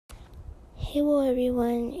Hello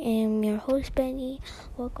everyone, I'm your host Benny.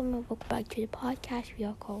 Welcome back to the podcast we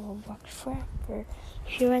all call Roblox Forever.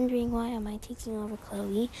 If you're wondering why am I taking over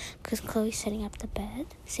Chloe, because Chloe's setting up the bed.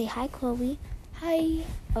 Say hi, Chloe. Hi.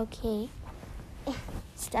 Okay.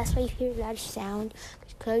 So that's why you hear loud sound,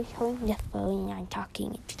 because Chloe's holding the phone and I'm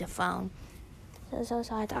talking into the phone. So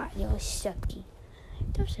I thought it was sucky.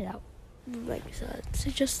 Don't say that like that.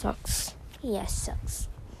 It just sucks. Yes, sucks.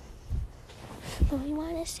 But we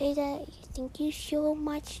want to say that thank you so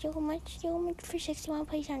much for 61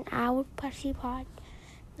 plays on our Plushie Pod.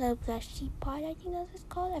 The Plushie Pod, I think that's what it's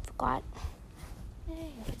called. I forgot.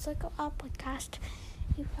 It's like a podcast.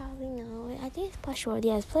 You probably know. I think it's Plush World.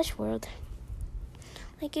 Yeah, it's Plush World.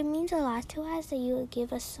 Like, it means a lot to us that you would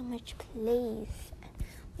give us so much plays.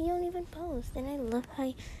 We don't even post. And I love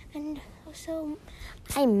how... And also,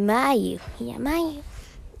 I admire you. Yeah, admire you.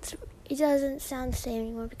 It doesn't sound the same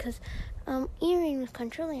anymore because Erin was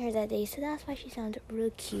controlling her that day, so that's why she sounded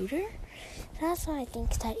real cuter. So that's why I think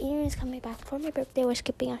that Erin's coming back for my birthday. We're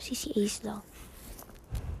skipping our CCAs though.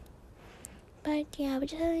 But yeah, we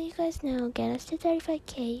just letting you guys know, get us to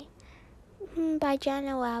 35K by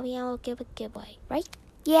January and we'll give a giveaway, right?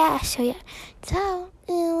 Yeah, so yeah. So,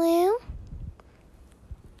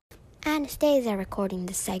 Anastasia recording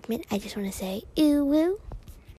this segment. I just want to say, ooh woo.